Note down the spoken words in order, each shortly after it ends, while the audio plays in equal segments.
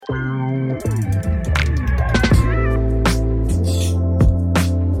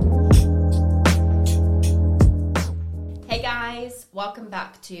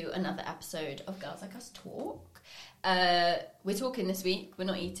another episode of Girls Like Us Talk. We're talking this week. We're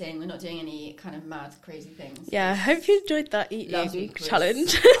not eating. We're not doing any kind of mad, crazy things. Yeah, I hope you enjoyed that eating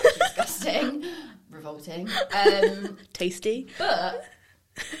challenge. Disgusting, revolting, tasty, but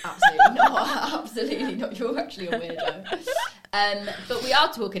absolutely not. You're actually a weirdo. But we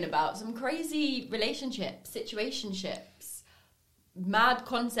are talking about some crazy relationships, situationships, mad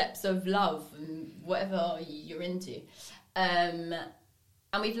concepts of love and whatever you're into. And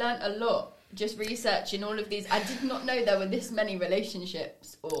we've learnt a lot just researching all of these. I did not know there were this many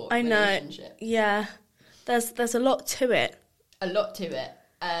relationships or relationships. Yeah. There's a lot to it. A lot to it.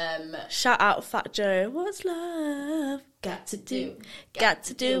 Shout out Fat Joe. What's love got to do? Got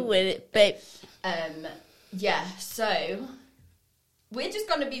to do with it, babe. Yeah, so we're just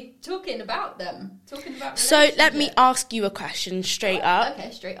going to be talking about them. Talking about relationships. So let me ask you a question straight up.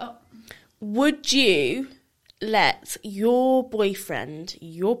 Okay, straight up. Would you let your boyfriend,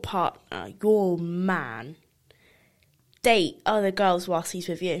 your partner, your man date other girls whilst he's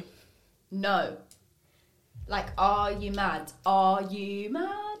with you? No. Like, are you mad? Are you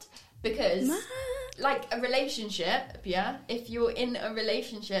mad? Because, like, a relationship, yeah? If you're in a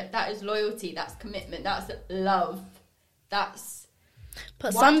relationship, that is loyalty, that's commitment, that's love, that's...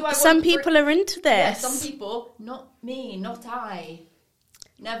 But some people are into this. Yeah, some people, not me, not I.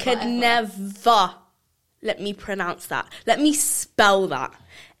 Never, could ever. Never. Let me pronounce that. Let me spell that.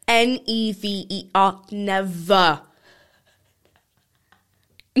 Never. Never.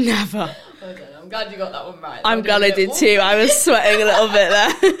 Never. Okay, I'm glad you got that one right. I'm glad I did too. I was sweating a little bit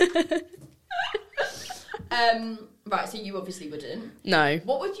there. Right, so you obviously wouldn't. No.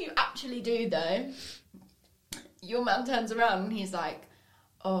 What would you actually do, though? Your man turns around and he's like,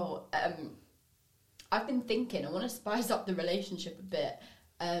 I've been thinking, I want to spice up the relationship a bit.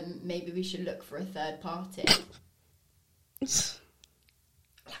 Maybe we should look for a third party.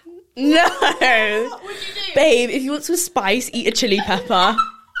 No. What would you do? Babe, if you want some spice, eat a chili pepper.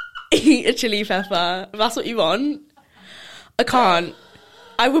 Eat a chili pepper. If that's what you want. I can't.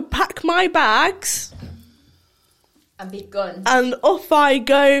 I would pack my bags. And be gone. And off I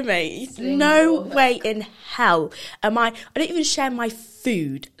go, mate. Sling No your hook. way in hell am I don't even share my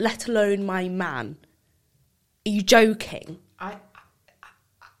food, let alone my man. Are you joking?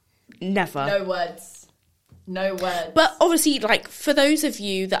 Never. No words. No words. But obviously, like, for those of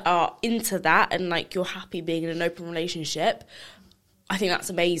you that are into that and, like, you're happy being in an open relationship, I think that's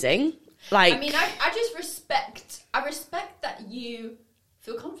amazing. Like, I mean, I just respect that you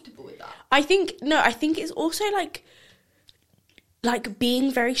feel comfortable with that. I think it's also, like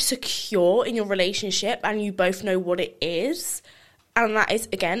being very secure in your relationship and you both know what it is. And that is,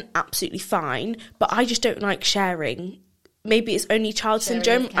 again, absolutely fine. But I just don't like sharing. Maybe it's only child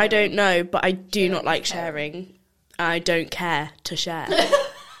syndrome. I don't know. But I do not like sharing. I don't care to share.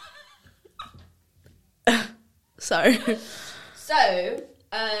 So,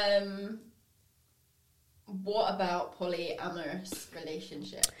 what about polyamorous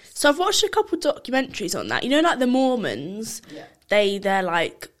relationships? So I've watched a couple documentaries on that. You know, like the Mormons. Yeah. They're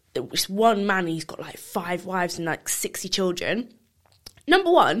like, this one man, he's got like 5 wives and like 60 children.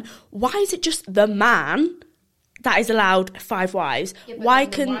 Number one, why is it just the man that is allowed 5 wives? Yeah, but why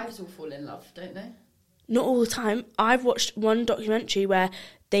then the wives all fall in love, don't they? Not all the time. I've watched one documentary where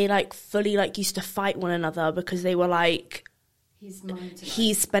they like fully like used to fight one another because they were like, he's mine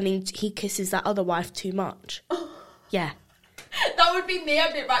tonight. he kisses that other wife too much. Yeah. That would be me.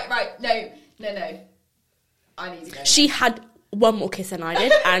 I'd be right. No. I need to go. She had one more kiss than I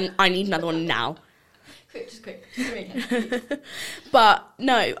did, and I need another one now. Quick. Just give me again. But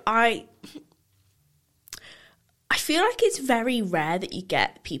no, I feel like it's very rare that you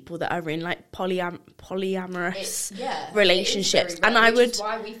get people that are in like polyamorous relationships, rare, and I would. Which is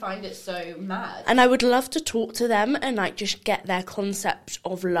why we find it so mad. And I would love to talk to them and like just get their concept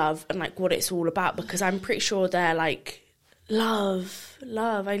of love and like what it's all about, because I'm pretty sure they're like, love,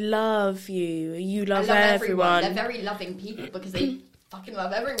 I love you. You love everyone. They're very loving people because they fucking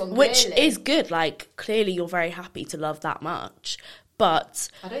love everyone. Which clearly. is good. Like, clearly you're very happy to love that much. But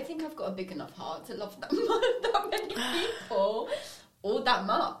I don't think I've got a big enough heart to love that many people, or that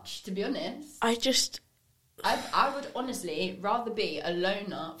much, to be honest. I would honestly rather be a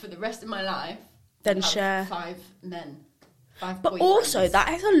loner for the rest of my life than have share 5 men, 5 But boyfriends. also, that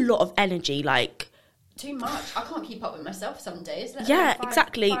is a lot of energy, like... Too much. I can't keep up with myself some days. Yeah,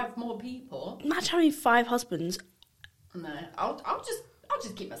 exactly. 5 more people. Imagine having 5 husbands. No, I'll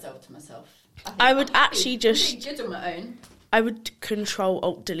just keep myself to myself. I would I'm actually happy. just... I'm doing good on my own. I would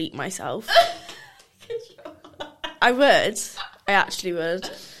Control-Alt-Delete myself. I would. I actually would.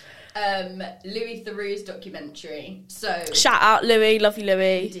 Louis Theroux's documentary. So shout out Louis, love you,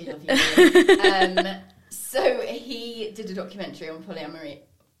 Louis. We do love you, Louis. So he did a documentary on polyamory.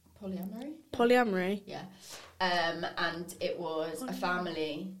 Polyamory. Yeah. And it was a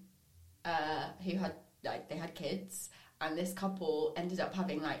family who had they had kids, and this couple ended up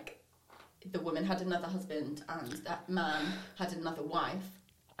having the woman had another husband and that man had another wife,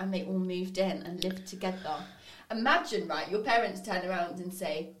 and they all moved in and lived together. Imagine, right, your parents turn around and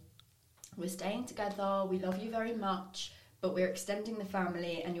say, we're staying together, we love you very much, but we're extending the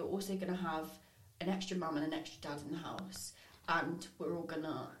family, and you're also going to have an extra mum and an extra dad in the house, and we're all going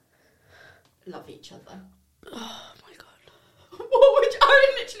to love each other. Oh my god. What would I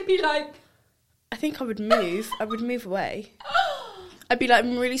would literally be like? I think I would move. I would move away. I'd be like,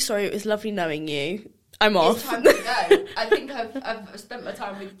 I'm really sorry, it was lovely knowing you. I'm off. It's time to go. I think I've spent my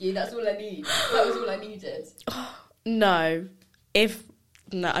time with you. That's all I need. That was all I needed. No. I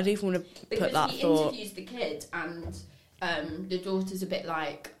don't even want to put that thought. Because he interviews the kid, and the daughter's a bit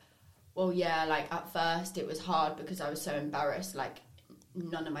like, well, yeah, at first it was hard because I was so embarrassed.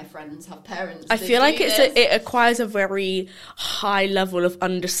 None of my friends have parents. I feel like it acquires a very high level of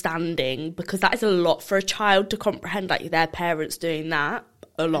understanding, because that is a lot for a child to comprehend, their parents doing that.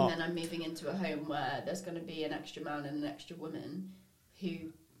 A lot. And then I'm moving into a home where there's going to be an extra man and an extra woman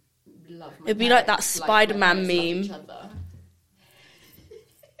who love my It'd be parents, like that Spider-Man meme.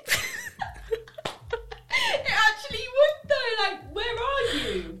 It actually would though. Where are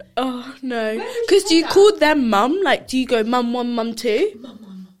you? Oh no. Because do you call them mum? Do you go mum 1, mum 2? Mum 1,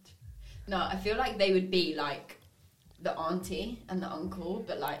 mum 2. No, I feel like they would be the auntie and the uncle,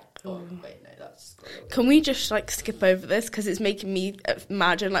 but wait, no, that's... Can we just skip over this, because it's making me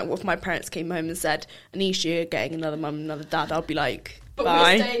imagine what if my parents came home and said, Anisha, you're getting another mum and another dad. I'll be like, but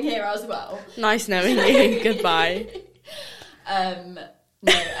bye. We're staying here as well. Nice knowing you. Goodbye.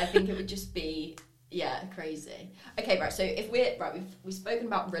 No, I think it would just be crazy. Okay, right, so if we've spoken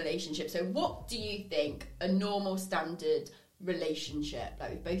about relationships, so what do you think a normal standard relationship,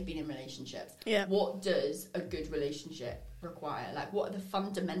 we've both been in relationships, what does a good relationship require? What are the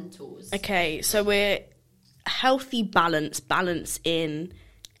fundamentals? Okay, so we're healthy balance in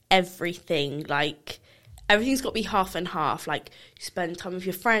everything. Everything's got to be half and half. You spend time with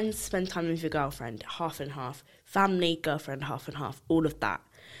your friends, spend time with your girlfriend, half and half. Family, girlfriend, half and half. All of that.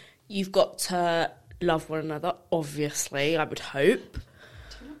 You've got to love one another, obviously, I would hope.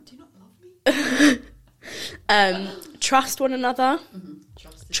 Do you not love me? Trust one another. Mm-hmm.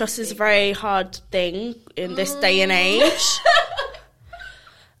 Trust is a very hard thing in this day and age.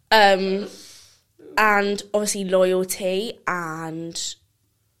 And obviously loyalty and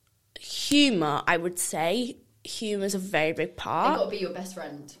humour, I would say. Humour's a very big part. They've got to be your best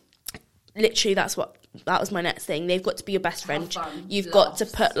friend. Literally, that was my next thing. They've got to be your best friend. You've got to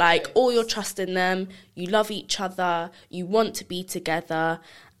put all your trust in them. You love each other. You want to be together,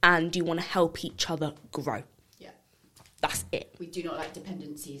 and you want to help each other grow. Yeah, that's it. We do not like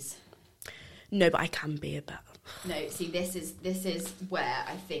dependencies. No, but I can be a bit. No, see, this is where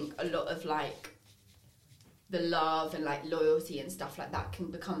I think a lot of the love and loyalty and stuff like that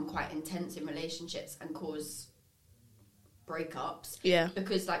can become quite intense in relationships and cause breakups. Yeah,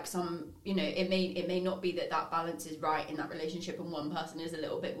 because some, it may not be that balance is right in that relationship and one person is a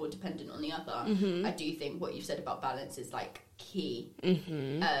little bit more dependent on the other. Mm-hmm. I do think what you've said about balance is key.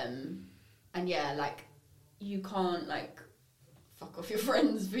 Mm-hmm. And you can't fuck off your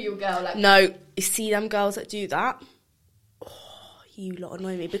friends for your girl. No, you see them girls that do that? Oh, you lot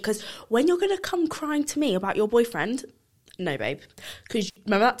annoy me, because when you're going to come crying to me about your boyfriend, no, babe. Because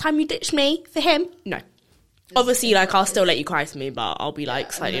remember that time you ditched me for him? No. Obviously, I'll still let you cry to me, but I'll be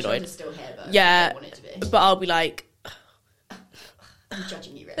slightly annoyed. Still here, but yeah, I don't want it to be. But I'll be I'm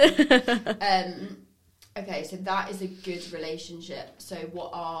judging you, really. Okay, so that is a good relationship. So what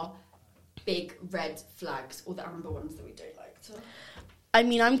are big red flags, or the amber ones that we don't like to... I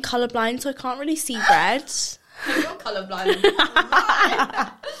mean, I'm colourblind, so I can't really see red. You're colourblind.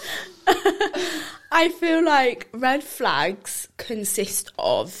 I feel like red flags consist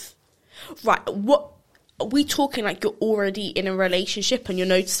of... Right, what... Are we talking you're already in a relationship and you're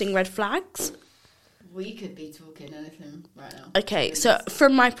noticing red flags? We could be talking anything right now. Okay, so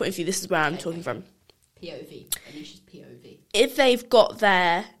from my point of view, this is where I'm talking from. POV. Anisha's POV. If they've got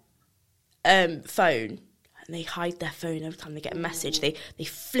their phone and they hide their phone every time they get a message, they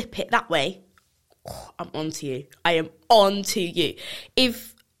flip it that way, I'm on to you. I am on to you.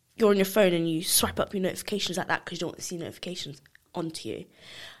 If you're on your phone and you swipe up your notifications like that because you don't want to see notifications, on to you.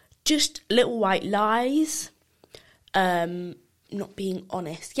 Just little white lies, not being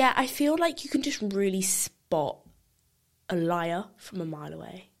honest. Yeah, I feel like you can just really spot a liar from a mile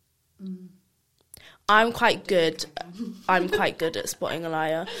away. I'm quite good at spotting a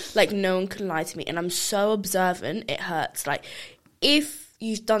liar. Like, no one can lie to me, and I'm so observant, it hurts. Like, if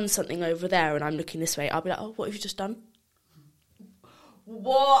you've done something over there and I'm looking this way, I'll be like, oh, what have you just done?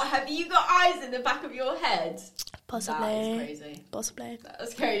 What? Have you got eyes in the back of your head? Possibly. That is crazy. Possibly.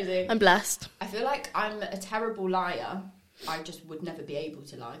 That's crazy. I'm blessed. I feel like I'm a terrible liar. I just would never be able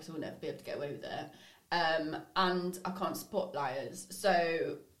to lie because I would never be able to get away with it. And I can't spot liars.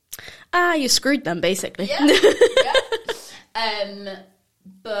 So... you screwed them, basically. Yeah. Yeah.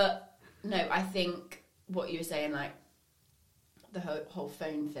 But, no, I think what you were saying, like, the whole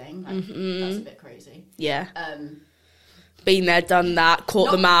phone thing, like, that's a bit crazy. Yeah. Been there, done that, caught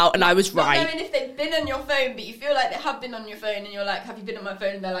them out, and I was right. Not knowing if they've been on your phone, but you feel like they have been on your phone, and you're like, have you been on my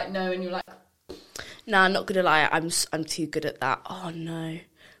phone? And they're like, no, and you're like... Nah, I'm not gonna lie, I'm too good at that. Oh, no.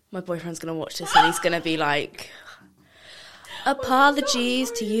 My boyfriend's gonna watch this, and he's gonna be like...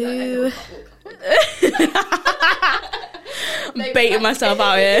 Apologies to you. I'm baiting myself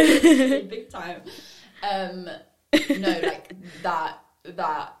out here. Big time. No, like that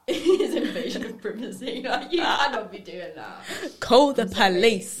is invasion of privacy. Like, you cannot be doing that. Call the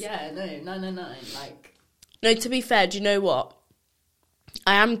police. Yeah, no. Like, no, to be fair, do you know what?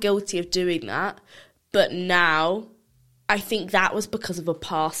 I am guilty of doing that, but now I think that was because of a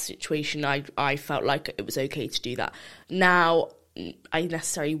past situation. I felt like it was okay to do that. Now, I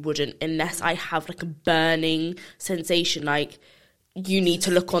necessarily wouldn't unless I have like a burning sensation, like you need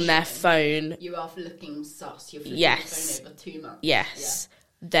to look on their phone. You are looking sus. You're flipping yes. the phone over too much. Yes.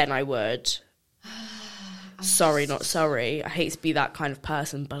 Yeah. Then I would. Sorry, not sorry. I hate to be that kind of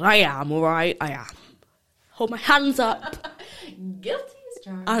person, but I am, all right? I am. Hold my hands up. Guilty as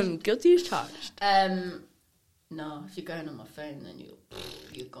charged. I'm guilty as charged. No, if you're going on my phone, then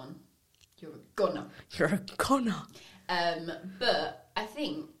you're gone. You're a goner. You're a goner. But I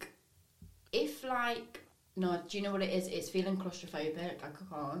think if, like... No, do you know what it is? It's feeling claustrophobic. Like, I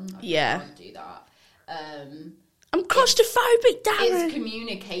can't do that. I'm claustrophobic, Darren. It's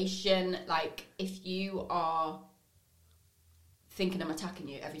communication. Like, if you are thinking I'm attacking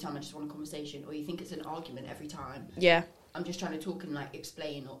you every time I just want a conversation, or you think it's an argument every time. Yeah. I'm just trying to talk and, like,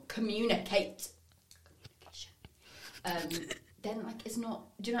 explain or communicate. Then, like, it's not...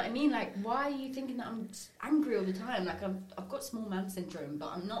 Do you know what I mean? Like, why are you thinking that I'm angry all the time? Like, I've got small man syndrome, but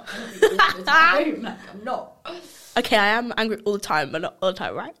I'm not angry all the time. Like, I'm not. Okay, I am angry all the time, but not all the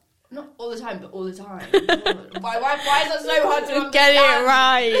time, right? Not all the time, but all the time. why is that so hard to understand? Get it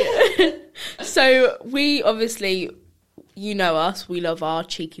right. So, we obviously... You know us. We love our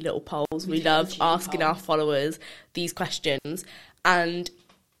cheeky little polls. We love asking our followers these questions. And...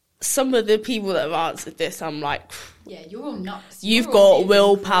 some of the people that have answered this, I'm like... Yeah, you're all nuts. You've got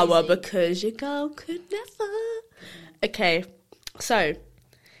willpower because your girl could never... Okay, so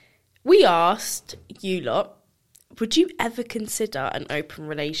we asked you lot, would you ever consider an open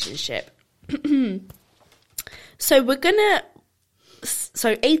relationship? So we're going to...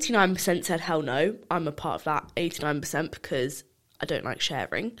 So 89% said hell no. I'm a part of that 89% because I don't like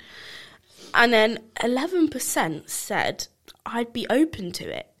sharing. And then 11% said I'd be open to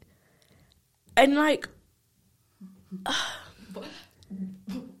it. And, like...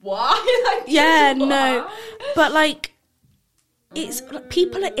 why? Like, yeah, why? no. But, like, it's... Like,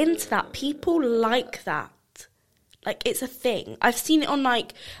 people are into that. People like that. Like, it's a thing. I've seen it on,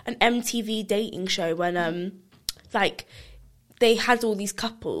 like, an MTV dating show when, like, they had all these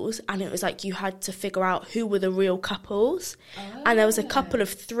couples and it was, like, you had to figure out who were the real couples. Oh. And there was a couple of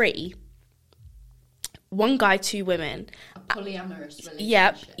 3. One guy, 2 women. A polyamorous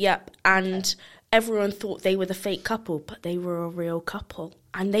relationship. Yep. And everyone thought they were the fake couple, but they were a real couple.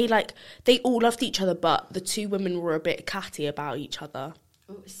 And they all loved each other, but the 2 women were a bit catty about each other.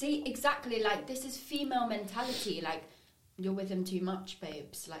 See, exactly, like, this is female mentality. Like, you're with him too much,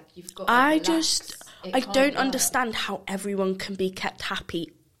 babes. Like, you've got to relax. I don't understand how everyone can be kept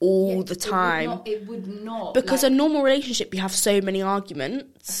happy all the time. It would not. Because like, a normal relationship, you have so many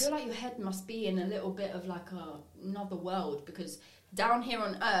arguments. I feel like your head must be in a little bit of like another world, because down here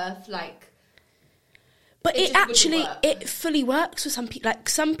on Earth, like... But it fully works for some people. Like,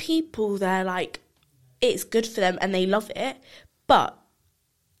 some people, they're like, it's good for them and they love it. But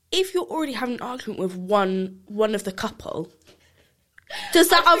if you're already having an argument with one of the couple, does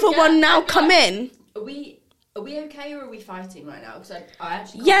that other one now come in? Are we okay, or are we fighting right now? Because I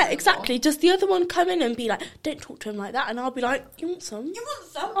actually... Yeah, exactly. Does the other one come in and be like, don't talk to him like that? And I'll be like, you want some? You want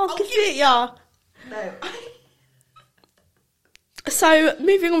some? I'll give it ya. No. So,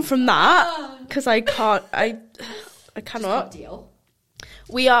 moving on from that, because I cannot. Deal.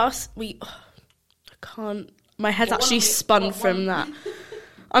 I can't. My head's actually spun from that.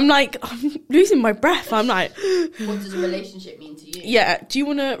 I'm like, I'm losing my breath. I'm like, what does a relationship mean to you? Yeah, do you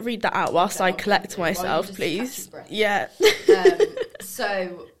want to read that out whilst I collect myself, please? Yeah.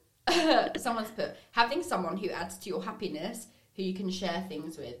 So, someone's put, having someone who adds to your happiness, who you can share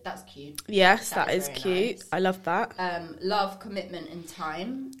things with. That's cute. Yes, that is cute. Nice. I love that. Love, commitment, and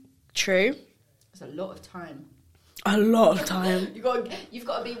time. True. It's a lot of time. A lot of time. You've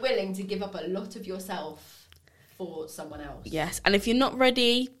got to be willing to give up a lot of yourself for someone else. Yes, and if you're not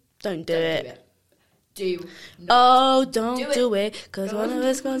ready, don't do it. Don't do it, because one of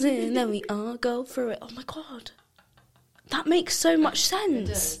us goes in, then we all go through it. Oh my God, that makes so much sense.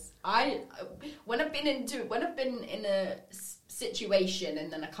 It does. When I've been in a situation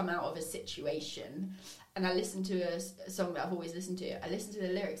and then I come out of a situation and I listen to a song that I've always listened to, I listen to the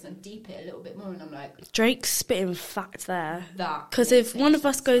lyrics and I deep it a little bit more, and I'm like, Drake's spitting fact there. That because if one of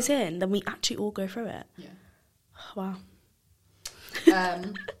us goes in, then we actually all go through it. Yeah. Wow. I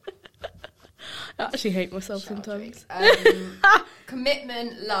actually hate myself sometimes.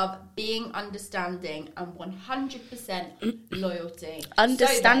 Commitment, love, being understanding, and 100% loyalty.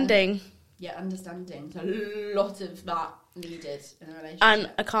 Understanding. So then, understanding. There's a lot of that needed in a relationship. And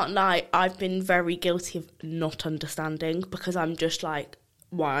I can't lie, I've been very guilty of not understanding, because I'm just like,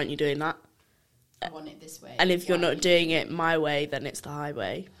 why aren't you doing that? I want it this way. And if you're not doing it my way, then it's the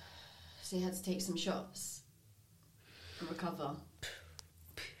highway. So you had to take some shots and recover.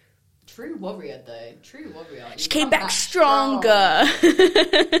 True warrior, though. True warrior. She came back stronger.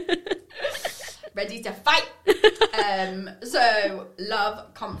 Ready to fight. So,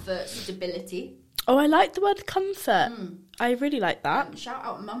 love, comfort, stability. Oh, I like the word comfort. I really like that. Shout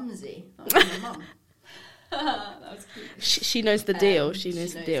out Mumsy. That was my mum. That was cute. She knows the deal. She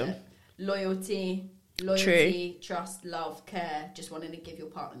knows the deal. Loyalty, True. Trust, love, care. Just wanting to give your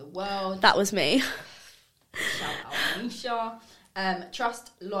partner the world. That was me. Shout out Anisha.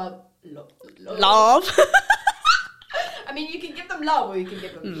 Trust, love. I mean, you can give them love or you can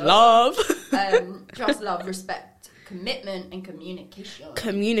give them love. Trust, love, respect, commitment, and communication.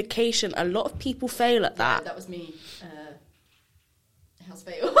 Communication. A lot of people fail at that. Yeah, that was me. House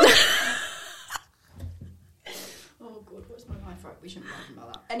fail. Oh God, what's my life? Right, we shouldn't be laughing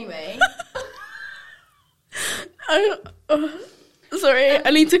about that. Anyway. Sorry,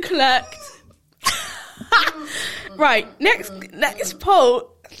 I need to collect. Right, next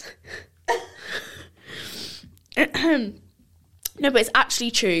poll. No, but it's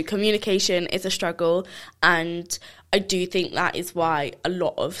actually true. Communication is a struggle, and I do think that is why a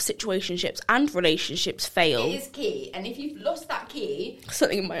lot of situationships and relationships fail. It is key, and if you've lost that key...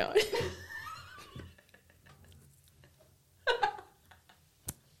 Something in my eye.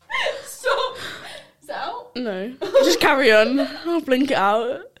 Stop! Is that out? No. Just carry on. I'll blink it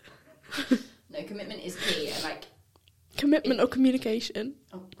out. No, commitment is key, and like... Commitment or communication?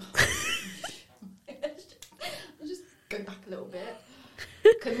 Oh. I'll just go back a little bit.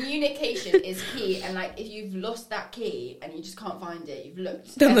 Communication is key, and like if you've lost that key and you just can't find it, you've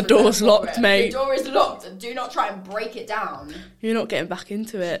looked. Then the door's locked, mate. The door is locked, and do not try and break it down. You're not getting back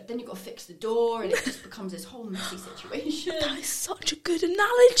into it. Then you've got to fix the door, and it just becomes this whole messy situation. That is such a good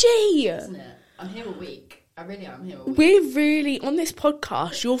analogy, isn't it? I'm here all week. I really am here all week. We're really, on this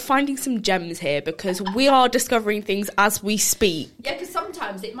podcast, you're finding some gems here because we are discovering things as we speak. Yeah, because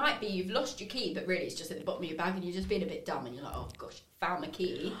sometimes it might be you've lost your key, but really it's just at the bottom of your bag and you're just being a bit dumb and you're like, oh gosh, found my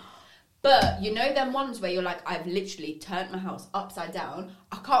key. But you know them ones where you're like, I've literally turned my house upside down.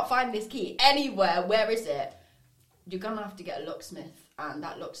 I can't find this key anywhere. Where is it? You're going to have to get a locksmith, and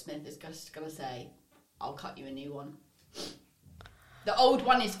that locksmith is just going to say, I'll cut you a new one. The old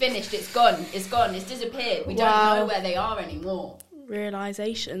one is finished. It's gone. It's gone. It's disappeared. We don't know where they are anymore.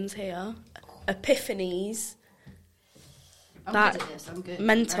 Realizations here. Epiphanies. I'm good at this. I'm good.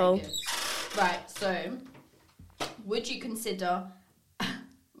 Mental. Good. Right, so would you consider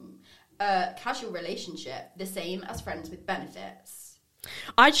a casual relationship the same as friends with benefits?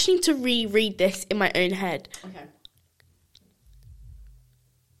 I just need to reread this in my own head. Okay.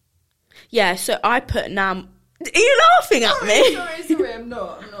 Yeah, so I put now... Are you laughing at me? Sorry, I'm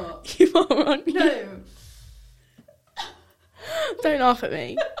not. You are, aren't you? No. Don't laugh at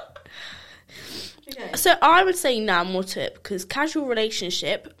me. Okay. So I would say now more tip, because casual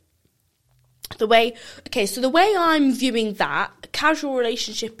relationship, the way I'm viewing that, casual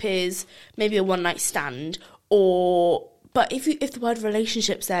relationship is maybe a one night stand, but if the word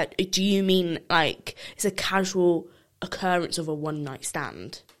relationship's there, do you mean like it's a casual occurrence of a one night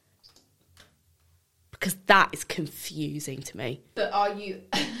stand? Because that is confusing to me. But are you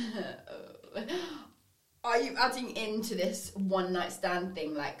adding into this one night stand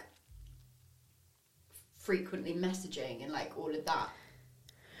thing like frequently messaging and like all of that?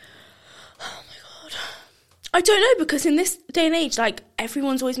 Oh my God. I don't know, because in this day and age, like,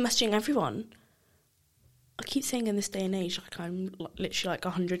 everyone's always messaging everyone. I keep saying in this day and age, like, I'm literally like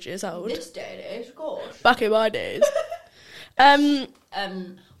 100 years old. This day and age, of course. Back in my days. Well,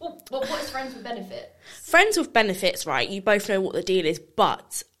 what is friends with benefits? Friends with benefits, right? You both know what the deal is,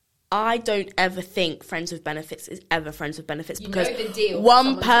 but I don't ever think friends with benefits is ever friends with benefits, because know the deal,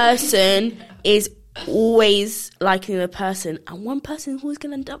 one person is always liking the person, and one person is always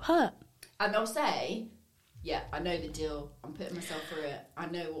going to end up hurt. And they'll say, yeah, I know the deal, I'm putting myself through it, I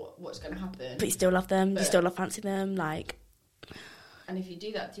know what's going to happen. But you still love them, you still love fancy them, like... And if you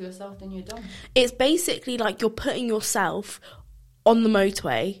do that to yourself, then you're done. It's basically like you're putting yourself on the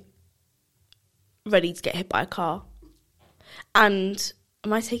motorway, ready to get hit by a car. And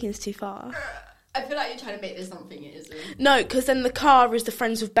am I taking this too far? I feel like you're trying to make this something it isn't. No, because then the car is the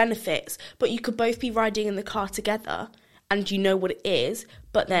friends with benefits, but you could both be riding in the car together and you know what it is,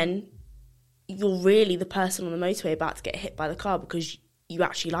 but then you're really the person on the motorway about to get hit by the car because you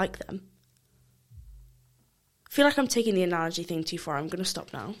actually like them. I feel like I'm taking the analogy thing too far. I'm going to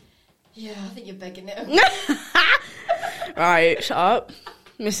stop now. Yeah, I think you're begging it. Right, shut up.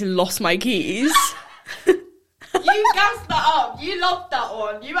 Missing lost my keys. You gassed that up. You loved that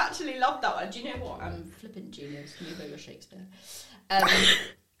one. You actually loved that one. Do you know what? I'm flipping genius. You go your Shakespeare.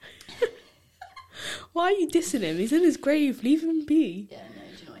 Why are you dissing him? He's in his grave. Leave him be. Yeah, no,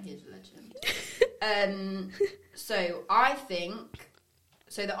 do you know what? He's a legend. So I think...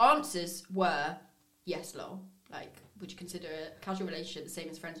 So the answers were yes, lol. Like, would you consider a casual relationship the same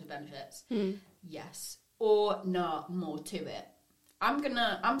as friends with benefits? Yes. Or nah, more to it.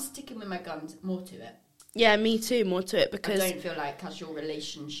 I'm sticking with my guns, more to it. Yeah, me too, more to it, because... I don't feel like casual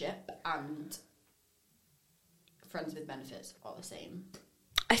relationship and friends with benefits are the same.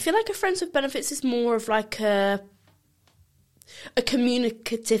 I feel like a friends with benefits is more of like a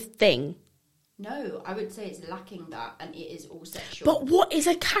communicative thing. No, I would say it's lacking that, and it is all sexual. But what is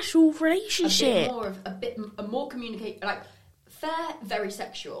a casual relationship? A more communicate, like fair, very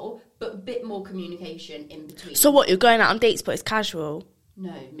sexual, but a bit more communication in between. So what, you're going out on dates, but it's casual?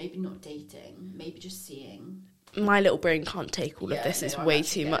 No, maybe not dating. Maybe just seeing. My little brain can't take all of this. It's way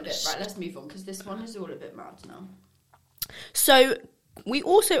too much. Right, let's move on, because this one is all a bit mad now. So we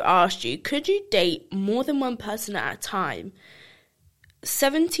also asked you, could you date more than one person at a time?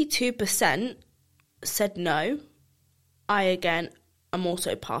 72% said no. I, again, am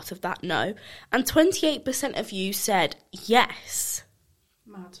also part of that no. And 28% of you said yes.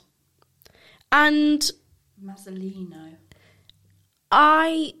 Mad. And... Mazzolino.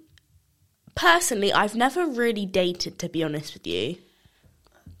 I've never really dated, to be honest with you.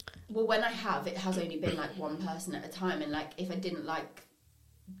 Well, when I have, it has only been like one person at a time, and like if I didn't like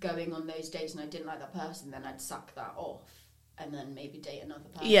going on those dates and I didn't like that person, then I'd suck that off and then maybe date another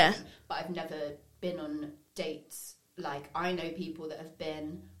person. Yeah. But I've never been on dates. Like, I know people that have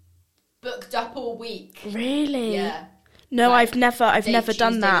been booked up all week. Really? Yeah. No, like, I've never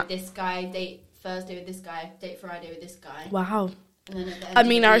done that. With this guy, date Thursday with this guy, date Friday with this guy. Wow. And then at the end I of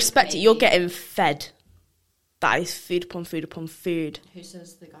mean, the I week, respect it. maybe- You're getting fed. That is food upon food upon food. Who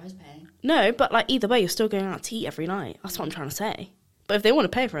says the guy's paying? No, but like either way, you're still going out to eat every night. That's what I'm trying to say. But if they want to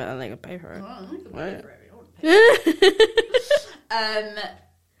pay for it, then they can pay for it. Oh, you can pay for it. You want to pay for it.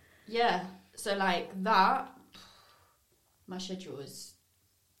 Yeah. So like that, my schedule is.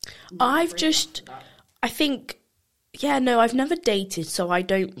 I've never dated, so I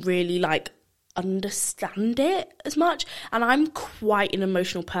don't really like understand it as much, and I'm quite an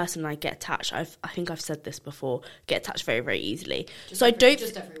emotional person. I get attached. I think I've said this before. Get attached very, very easily. Just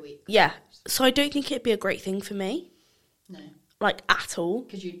every week. Yeah, so I don't think it'd be a great thing for me. No, like at all.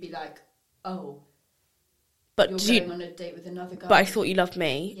 because you'd be like, oh, but you're going on a date with another guy. But I thought you loved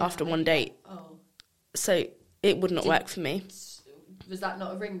me Yeah, after one date, Oh, so it would not work for me. was that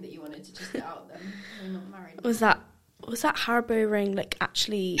not a ring that you wanted to just get out? Then you're not married. Was that Haribo ring like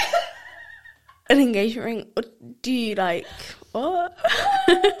actually an engagement ring? Or do you like what?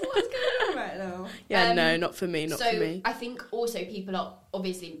 What's going on right now? Yeah, no, not for me. So I think also people are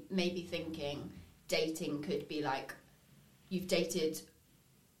obviously maybe thinking dating could be like you've dated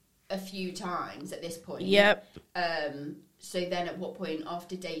a few times at this point. Yep. So then at what point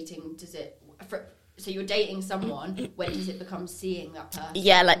after dating does it... So you're dating someone, when does it become seeing that person?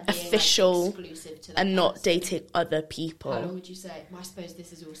 Yeah, like being, official, like, exclusive to that and not person? dating other people. How long would you say? Well, I suppose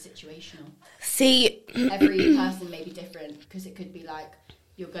this is all situational. See, Every person may be different, because it could be like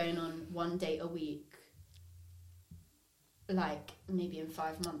you're going on one date a week, like maybe in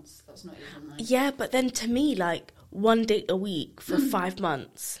 5 months. That's not even like... yeah, but then to me, like one date a week for 5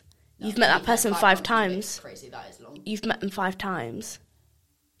 months. No, You've met that person 5 months is a bit times. crazy, that is long. You've met them 5 times.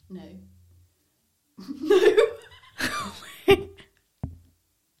 No.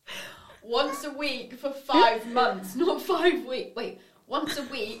 Once a week for 5 months, not 5 weeks. Wait, once a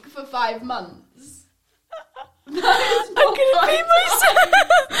week for 5 months. That is not I'm gonna be myself.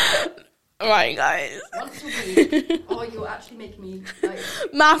 Right, guys. Once a week. Oh, you're actually making me like.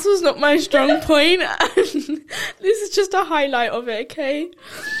 Maths was not my strong point. This is just a highlight of it, okay?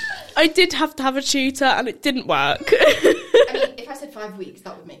 I did have to have a tutor and it didn't work. I mean, if I said 5 weeks,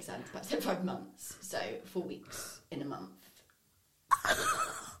 that would make sense. But I said 5 months, so 4 weeks in a month.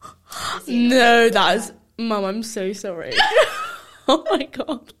 No, that is... Mum, I'm so sorry. Oh my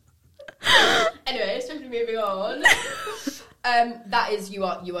God. Anyway, swiftly moving on. That is, you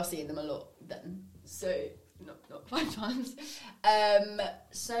are seeing them a lot then. So, not 5 times.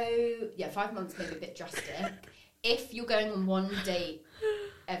 So, yeah, 5 months may be a bit drastic. If you're going on one date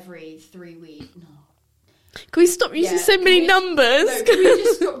every 3 weeks... No. Can we stop using so many numbers? No, can we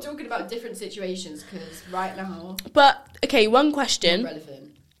just stop talking about different situations? Because right now... But, okay, one question relevant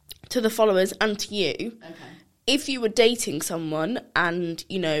to the followers and to you. Okay. If you were dating someone and,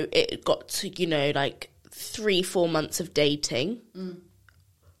 you know, it got to, you know, like 3-4 months of dating,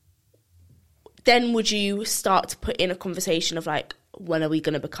 then would you start to put in a conversation of like, when are we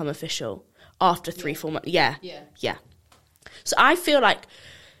going to become official? After 3-4 months? Yeah. So I feel like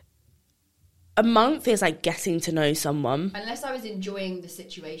a month is like getting to know someone. Unless I was enjoying the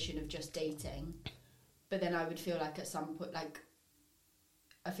situation of just dating, but then I would feel like at some point, like,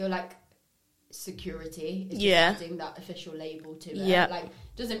 I feel like security is just adding that official label to it. Yeah. Like,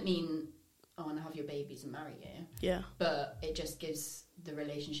 doesn't mean I want to have your babies and marry you. Yeah. But it just gives the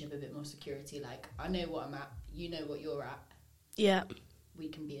relationship a bit more security. Like, I know what I'm at, you know what you're at. Yeah. We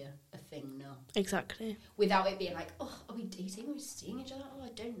can be a thing now. Exactly. Without it being like, oh, are we dating? Are we seeing each other? Oh, I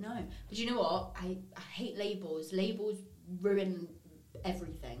don't know. But you know what? I hate labels. Labels ruin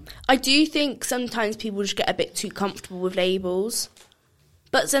everything. I do think sometimes people just get a bit too comfortable with labels.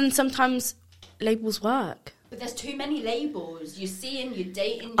 But then sometimes labels work. But there's too many labels. You're seeing, you're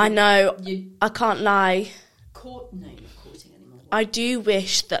dating. I know. I can't lie. No, you're not courting anymore. I do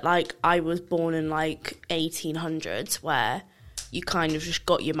wish that, like, I was born in, like, 1800s where you kind of just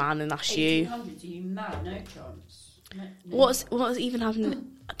got your man and that's you. 1800s? Are you mad? No chance. No What's even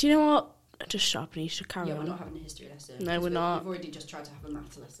happening? Do you know what? Just shut up and you should carry on. We're not having a history lesson. No, we're not. We've already just tried to have a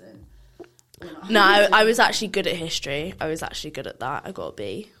maths lesson. No, I was actually good at history. I was actually good at that. I got a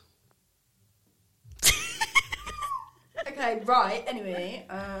B. Okay, right. Anyway,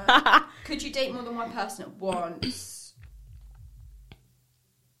 could you date more than one person at once?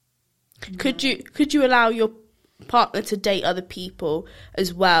 Could you allow your partner to date other people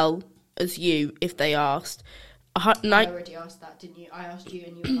as well as you if they asked? I already asked that, didn't you? I asked you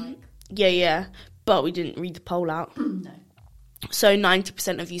and you were like... Yeah. But we didn't read the poll out. No. So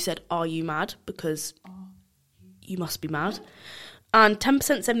 90% of you said, are you mad? Because you must be mad. And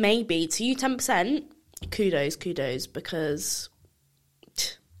 10% said maybe. To you, 10%, kudos, because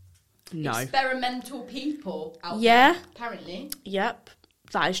no. Experimental people out there, apparently. Yep,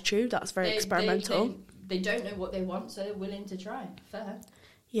 that is true. That's very experimental. They don't know what they want, so they're willing to try. Fair.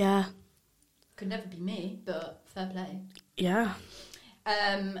 Yeah. Could never be me, but fair play. Yeah.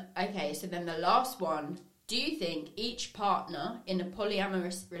 Okay, so then the last one. Do you think each partner in a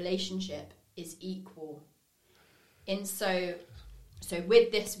polyamorous relationship is equal? So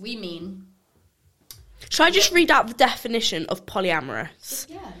with this, we mean... Should I just read out the definition of polyamorous?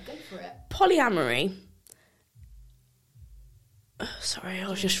 Yeah, go for it. Polyamory... sorry, I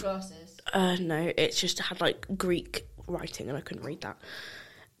was just... Glasses? No, it just had, like, Greek writing and I couldn't read that.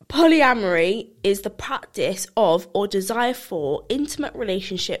 Polyamory is the practice of or desire for intimate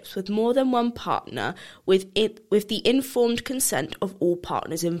relationships with more than one partner with the informed consent of all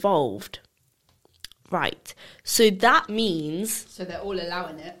partners involved. Right. So that means... So they're all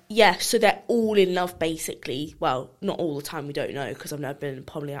allowing it? Yeah, so they're all in love, basically. Well, not all the time, we don't know, because I've never been in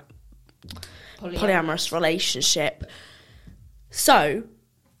a polyamorous relationship. So,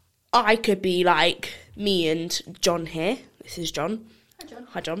 I could be like me and John here. This is John.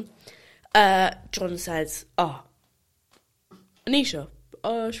 Hi, John. John says, Anisha,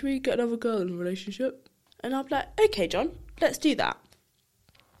 should we get another girl in a relationship? And I'm like, okay, John, let's do that.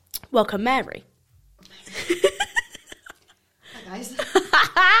 Welcome, Mary. Hi, guys.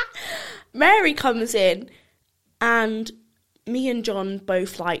 Mary comes in, and me and John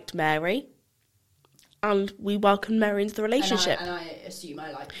both liked Mary, and we welcomed Mary into the relationship. And I assume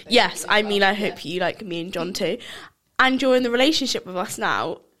I like her. Yes, I mean, I hope you like me and John too. And you're in the relationship with us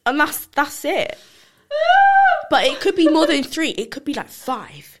now, and that's it. But it could be more than 3. It could be like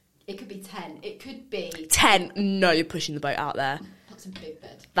 5. It could be 10. It could be 10. No, you're pushing the boat out there. That's a big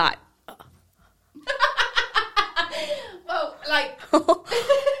bed. That. Well, like...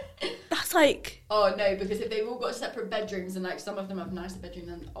 That's like... Oh, no, because if they've all got separate bedrooms and, like, some of them have nicer bedrooms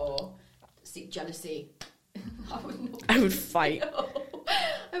than... Oh, see, jealousy. I would fight. No.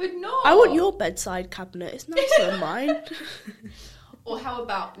 I would not. I want your bedside cabinet. It's nicer than mine. Or how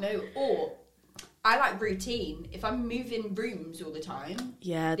about... No, or... I like routine. If I'm moving rooms all the time...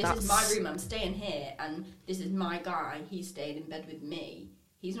 Yeah, this is my room, I'm staying here, and this is my guy, he's staying in bed with me.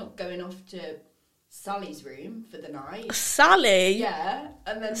 He's not going off to Sally's room for the night. Sally? Yeah,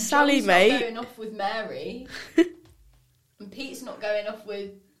 and then Sally, John's mate. not going off with Mary. And Pete's not going off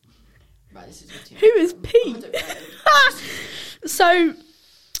with... Right, this is too Who is I Pete? don't know. So,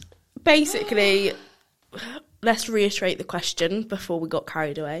 basically, let's reiterate the question before we got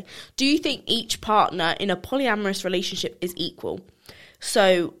carried away. Do you think each partner in a polyamorous relationship is equal?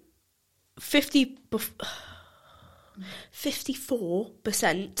 So,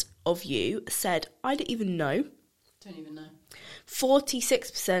 54% of you said, I don't even know. Don't even know.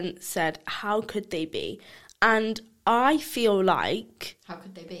 46% said, how could they be? And I feel like... How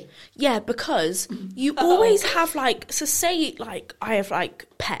could they be? Yeah, because you always have, like... So say, like, I have, like,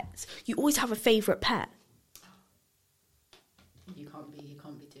 pets. You always have a favourite pet. You can't be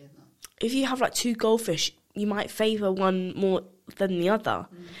doing that. If you have, like, 2 goldfish, you might favour one more than the other.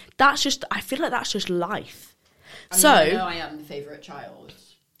 That's just... I feel like that's just life. I mean, So... I know I am the favourite child.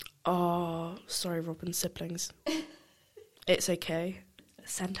 Oh, sorry, Robin's siblings. It's okay.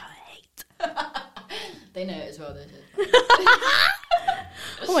 Send her hate. They know it as well, don't they?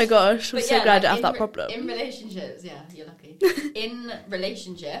 Oh my gosh, I'm But so yeah, glad I like, don't have that problem. In relationships, yeah, you're lucky. In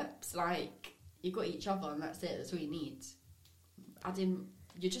relationships, like, you've got each other and that's it. That's all you need.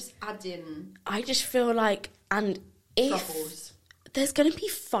 You're just adding I just feel like, and if troubles. there's going to be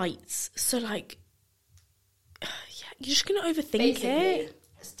fights, so like, yeah, you're just going to overthink Basically, it.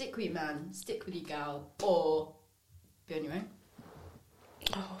 stick with your man, stick with your gal, or be on your own.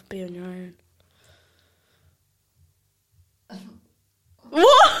 Oh, be on your own.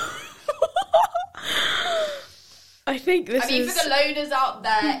 What? I think this I mean, is... for the loners out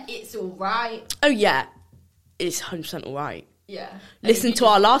there, it's all right. Oh, yeah. It's 100% all right. Yeah. Listen to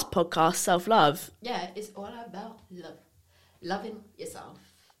our last podcast, Self-Love. Yeah, it's all about love. Loving yourself.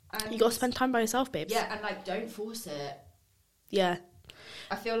 And You got to spend time by yourself, babes. yeah, and, like, don't force it. Yeah.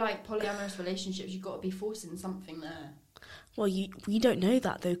 I feel like polyamorous relationships, you've got to be forcing something there. Well, we don't know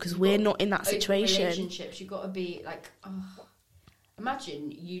that, though, because we're not in that Open situation. relationships, you've got to be, like,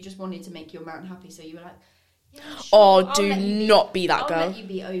 imagine you just wanted to make your man happy, so you were like, yeah, sure, Oh, I'll do let you not be that I'll girl. let you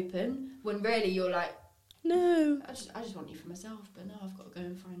be open, when really you're like, No. I just want you for myself, but now I've got to go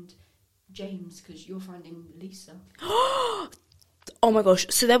and find James because you're finding Lisa. Oh my gosh,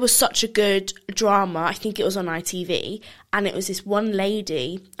 so there was such a good drama, I think it was on ITV, and it was this one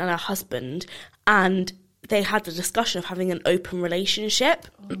lady and her husband, and they had the discussion of having an open relationship.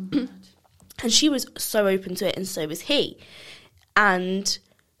 Oh, God. And she was so open to it, and so was he. And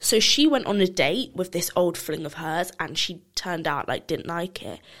so she went on a date with this old fling of hers, and she turned out, like, didn't like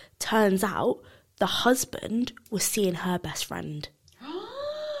it. Turns out the husband was seeing her best friend.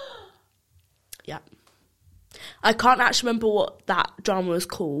 Yeah. I can't actually remember what that drama was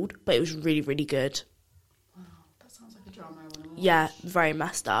called, but it was really, really good. Wow, that sounds like a drama I want to watch. Yeah, very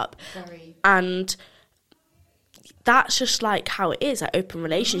messed up. Very. And that's just like how it is, like open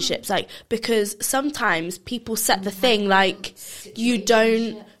relationships, like, because sometimes people set the thing like you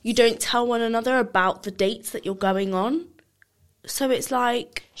don't tell one another about the dates that you're going on, so it's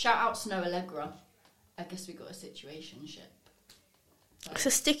like, Shout out Snow Allegra. I guess we got a situationship. it's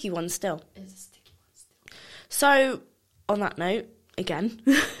a sticky one still. It's a sticky one still. So on that note, again,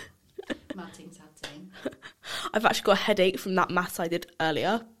 Matting satting. I've actually got a headache from that maths I did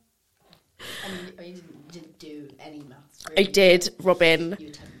earlier. And you didn't do any maths. I Really. did, Robin. You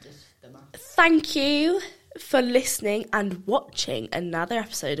attempted the maths. Thank you for listening and watching another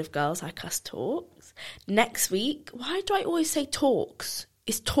episode of Girls Like Us Talks. Next week, why do I always say talks?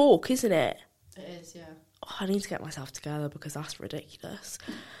 It's talk, isn't it? It is, yeah. Oh, I need to get myself together because that's ridiculous.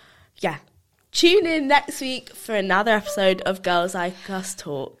 Yeah. Tune in next week for another episode of Girls Like Us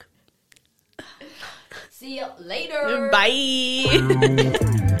Talk. See you later.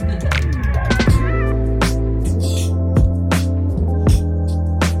 Bye.